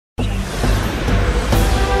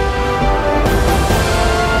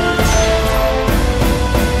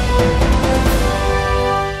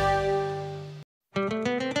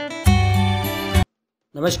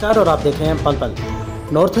नमस्कार और आप देख रहे हैं पल पल।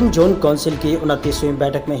 नॉर्थन जोन काउंसिल की 29वीं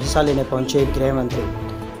बैठक में हिस्सा लेने पहुंचे गृह मंत्री।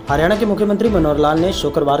 हरियाणा के मुख्यमंत्री मनोहर लाल ने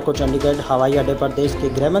शुक्रवार को चंडीगढ़ हवाई अड्डे पर देश के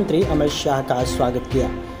गृह मंत्री अमितशाह का स्वागत किया।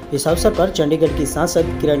 इस अवसर पर चंडीगढ़ की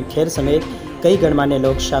सांसद किरण खेर समेत कई गणमान्य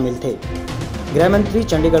लोग शामिल थे। गृह मंत्री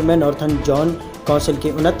चंडीगढ़ में नॉर्थन जोन काउंसिल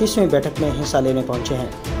की 29वीं बैठक में हिस्सा लेने पहुंचे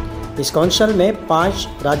हैं। इस काउंसिल में 5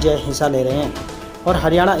 राज्य हिस्सा ले रहे हैं और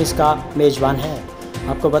हरियाणा इसका मेजबान है।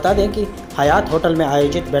 आपको बता दें कि हयात होटल में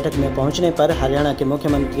आयोजित बैठक में पहुंचने पर हरियाणा के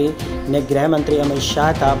मुख्यमंत्री ने गृह मंत्री अमित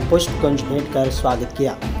शाह का पुष्पगुच्छ भेंट कर स्वागत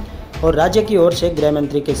किया और राज्य की ओर से गृह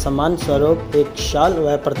मंत्री के सम्मान स्वरूप एक शाल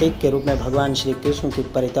व प्रतीक के रूप में भगवान श्री कृष्ण की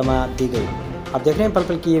परिक्रमा दी गई। आप देख रहे हैं पल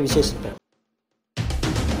पल की ये विशेष रिपोर्ट।